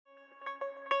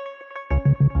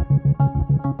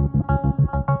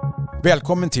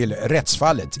Välkommen till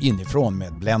Rättsfallet inifrån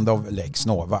med Blend av Lex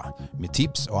Nova med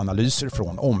tips och analyser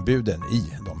från ombuden i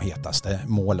de hetaste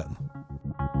målen.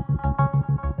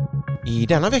 I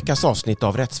denna veckas avsnitt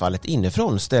av Rättsfallet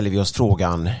inifrån ställer vi oss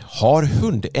frågan: har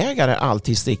hundägare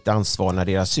alltid strikt ansvar när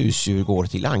deras husdjur går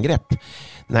till angrepp?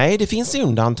 Nej, det finns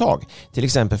undantag, till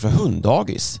exempel för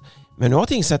hunddagis. Men nu har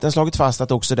tingsrätten slagit fast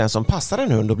att också den som passar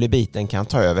en hund och blir biten kan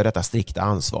ta över detta strikta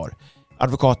ansvar.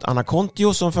 Advokat Anna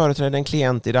Kontio, som företräder en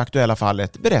klient i det aktuella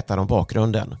fallet, berättar om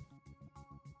bakgrunden.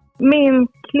 Min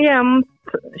klient,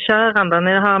 käranden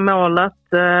i det här målet,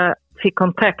 fick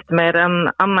kontakt med en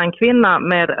annan kvinna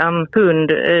med en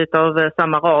hund utav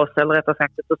samma ras, eller rättare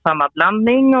sagt utav samma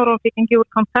blandning, och de fick en god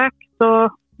kontakt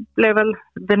och blev väl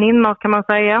väninnor, kan man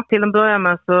säga. Till en början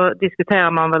med så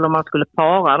diskuterar man väl om man skulle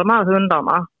para de här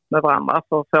hundarna med varandra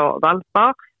för att få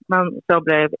valpar, men så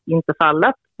blev inte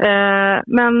fallet.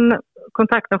 Men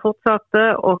kontakten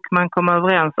fortsatte och man kom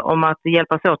överens om att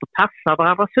hjälpas åt att passa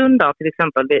varandras hundar, till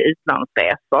exempel vid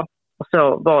utlandsresor. Och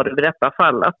så var det vid detta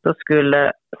fallet. Då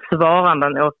skulle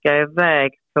svaranden åka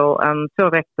iväg på en 2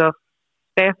 veckors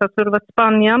resa till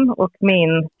Spanien, och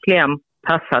min klient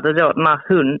passade då den här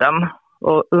hunden.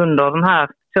 Och under den här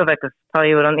 2 veckors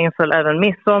perioden inföll även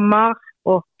midsommar,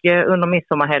 och under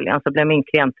midsommarhelgen så blev min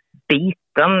klient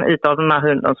biten utav den här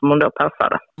hunden som hon då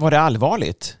passade. Var det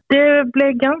allvarligt? Det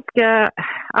blev ganska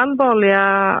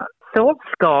allvarliga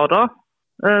sårskador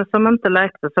som inte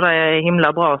läkte så där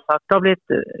himla bra, så att det har blivit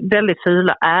väldigt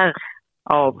fula ärr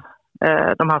av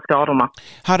de här skadorna.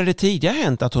 Hade det tidigare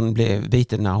hänt att hon blev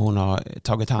biten när hon har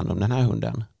tagit hand om den här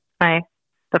hunden? Nej,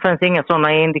 det finns inga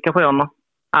sådana indikationer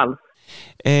alls.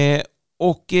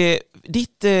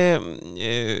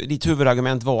 Ditt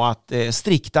huvudargument var att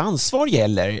strikt ansvar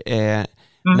gäller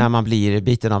när man blir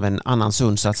biten av en annan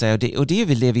hund, så att säga. Och det är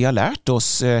väl det vi har lärt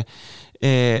oss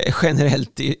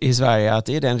generellt i Sverige, att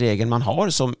det är den regeln man har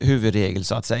som huvudregel,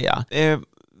 så att säga.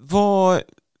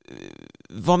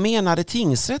 Vad menade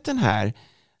tingsrätten här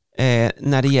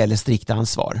när det gäller strikt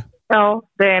ansvar? Ja,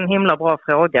 det är en himla bra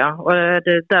fråga, och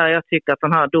det är där jag tycker att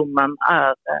den här domen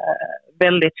är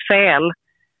väldigt fel.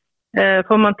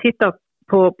 För om man tittar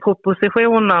på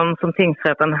propositionen som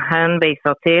tingsrätten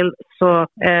hänvisar till, så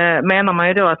menar man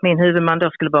ju då att min huvudman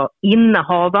då skulle vara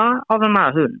innehavare av den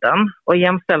här hunden, och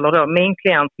jämställer då min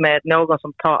klient med någon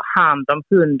som tar hand om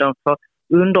hunden för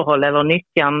underhåll eller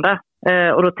nyttjande.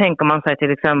 Och då tänker man sig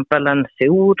till exempel en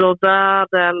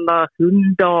fodervärd eller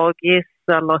hunddagis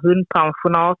eller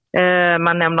hundpensionat.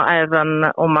 Man nämner även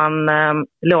om man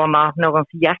lånar någons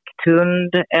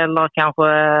jakthund eller kanske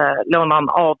lånar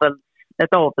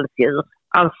ett avelsdjur.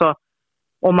 Alltså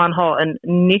om man har en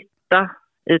nytta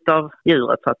utav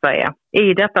djuret, så att säga.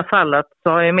 I detta fallet så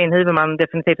har ju min huvudman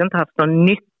definitivt inte haft någon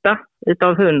nytta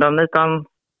utav hunden, utan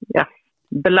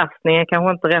belastning är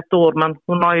kanske inte rätt ord, men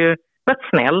hon har ju varit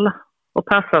snäll och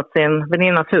passat sin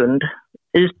väninnas hund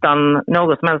utan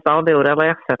något som helst arvode eller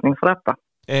ersättning för detta.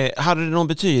 Hade det någon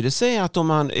betydelse att om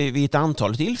man vid ett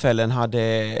antal tillfällen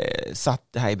hade satt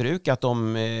det här i bruk, att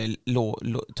de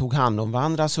tog hand om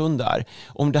varandras hundar?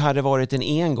 Om det hade varit en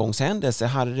engångshändelse,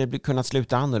 hade det kunnat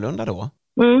sluta annorlunda då?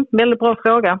 Väldigt bra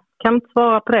fråga. Kan inte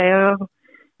svara på det.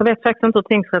 Jag vet faktiskt inte hur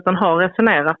tingsrätten har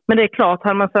resonerat. Men det är klart,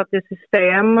 hade man satt i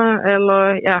system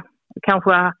eller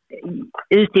kanske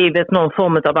utgivet någon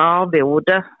form av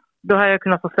arvode, då har jag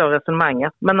kunnat förstå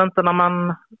resonemanget. Men inte när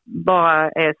man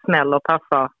bara är snäll och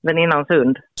passar väninnans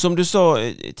hund. Som du sa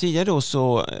tidigare då,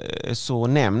 så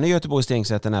nämner Göteborgs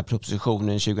tingsrätt den här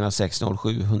propositionen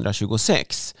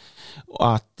 2016/726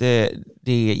 att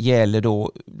det gäller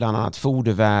då bland annat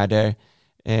fodervärder,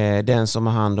 den som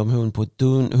har hand om hund på ett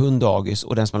hunddagis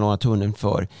och den som har lånat hunden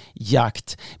för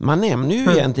jakt. Man nämner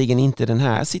ju egentligen inte den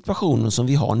här situationen som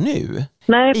vi har nu.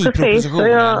 Nej, i precis.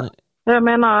 Propositionen. Jag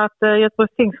menar att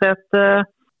Göteborgs tingsrätt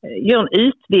gör en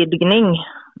utvidgning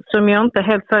som jag inte är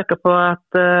helt säker på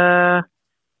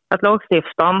att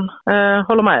lagstiftaren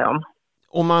håller med om.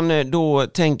 Om man då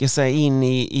tänker sig in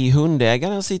i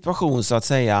hundägarens situation, så att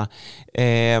säga,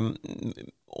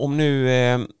 om nu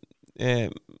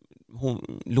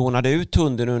hon lånade ut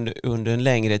hunden under en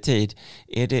längre tid,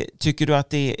 tycker du att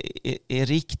det är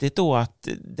riktigt då att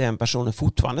den personen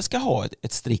fortfarande ska ha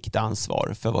ett strikt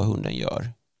ansvar för vad hunden gör?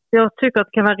 Jag tycker att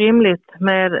det kan vara rimligt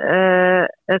med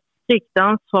ett strikt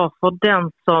ansvar för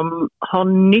den som har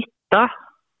nytta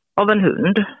av en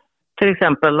hund. Till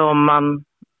exempel om man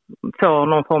får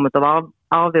någon form av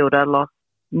arvode eller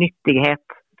nyttighet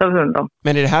av hunden.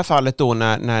 Men i det här fallet då,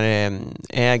 när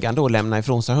ägaren då lämnar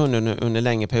ifrån sig hunden under en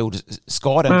längre period,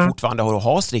 ska den fortfarande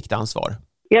ha strikt ansvar?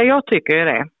 Ja, jag tycker ju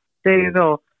det. Det är ju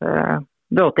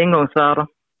vårt ingångsvärde.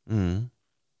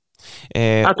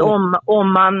 Att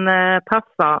om man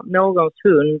passar någons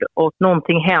hund och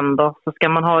någonting händer så ska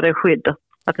man ha det skyddet.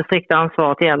 Att det strikta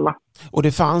ansvaret gäller. Och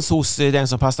det fanns hos den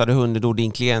som passade hunden då,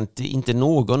 din klient, inte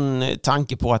någon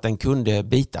tanke på att den kunde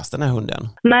bitas, den här hunden?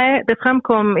 Nej, det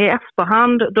framkom i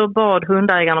efterhand. Då bad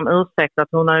hundägaren om ursäkt att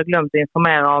hon hade glömt att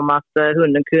informera om att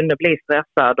hunden kunde bli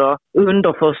stressad och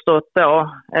underförstått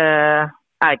då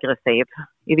aggressiv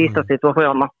i vissa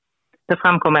situationer. Det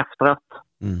framkom efteråt.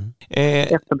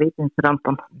 Efter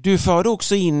bitincidenten. Du förde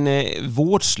också in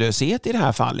vårdslöshet i det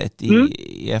här fallet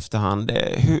i efterhand.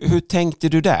 Hur tänkte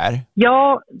du där?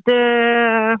 Ja,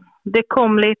 det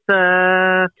kom lite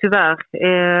tyvärr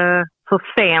för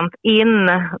sent in.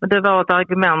 Det var ett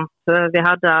argument vi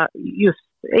hade just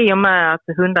i och med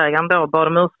att hundägaren då bad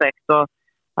om ursäkt och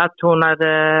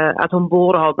att hon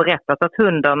borde ha berättat att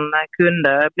hunden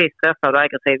kunde bli stressad och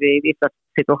aggressiv i vissa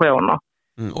situationer.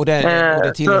 Och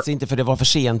det tilläts inte för det var för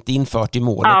sent infört i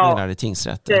målet, menade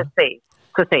tingsrätten.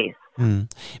 Precis.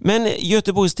 Men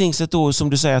Göteborgs tingsrätt då, som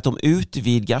du säger att de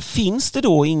utvidgar, finns det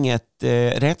då inget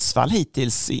rättsfall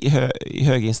hittills i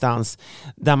hög instans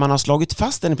där man har slagit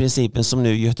fast den principen som nu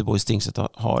Göteborgs tingsrätt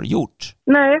har gjort?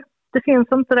 Nej, det finns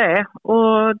inte det.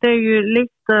 Och det är ju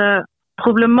lite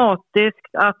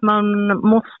problematiskt att man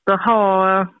måste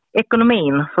ha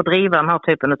ekonomin för att driva den här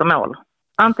typen av mål.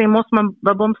 Antingen måste man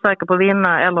vara bombsäker på att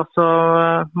vinna eller så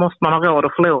måste man ha råd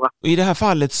att förlora. I det här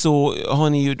fallet så har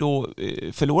ni ju då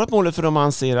förlorat målet för de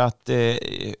anser att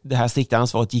det här strikta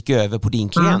ansvaret gick över på din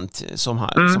klient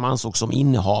som ansågs som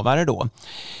innehavare då.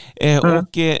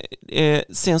 Och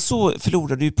sen så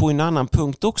förlorade du på en annan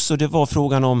punkt också. Det var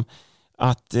frågan om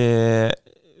att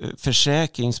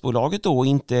försäkringsbolaget då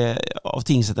inte av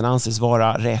tingsrätten anses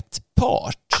vara rätt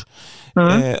part.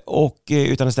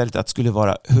 Utan istället att det skulle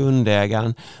vara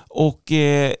hundägaren.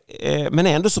 Men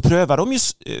ändå så prövar de ju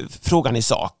frågan i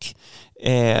sak.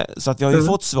 Så att vi har ju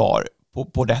fått svar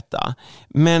på detta.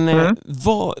 Men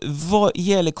vad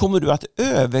gäller, kommer du att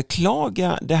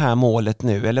överklaga det här målet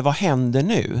nu? Eller vad händer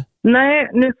nu? Nej,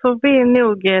 nu får vi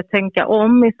nog tänka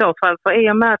om i så fall. För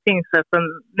i och med att tingsrätten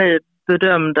nu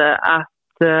bedömde att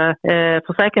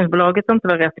försäkringsbolaget inte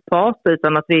var rätt part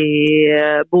utan att vi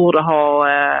borde ha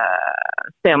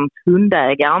stämt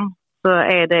hundägaren, så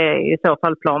är det i så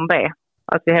fall plan B.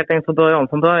 Att vi helt enkelt får börja om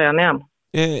från början igen.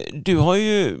 Du har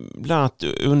ju bland annat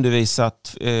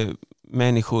undervisat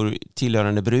människor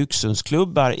tillhörande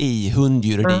brukshundsklubbar i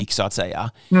hundjuridik så att säga.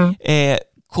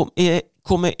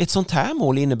 Kommer ett sånt här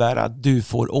mål innebära att du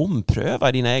får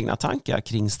ompröva dina egna tankar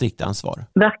kring strikt ansvar?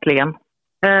 Verkligen.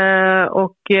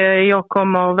 Och jag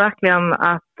kommer verkligen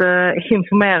att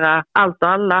informera allt och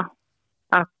alla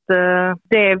att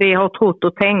det vi har trott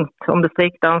och tänkt om det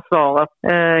strikta ansvaret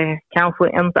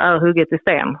kanske inte är hugget i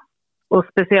sten. Och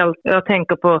speciellt, jag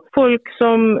tänker på folk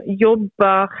som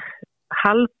jobbar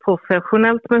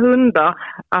halvprofessionellt med hundar,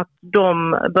 att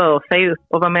de bör se upp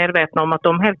och vara medvetna om att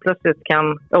de helt plötsligt kan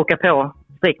åka på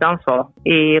strikt ansvar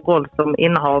i roll som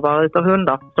innehavare utav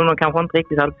hundar som de kanske inte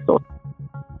riktigt hade förstått.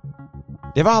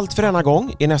 Det var allt för denna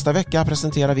gång. I nästa vecka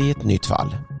presenterar vi ett nytt fall.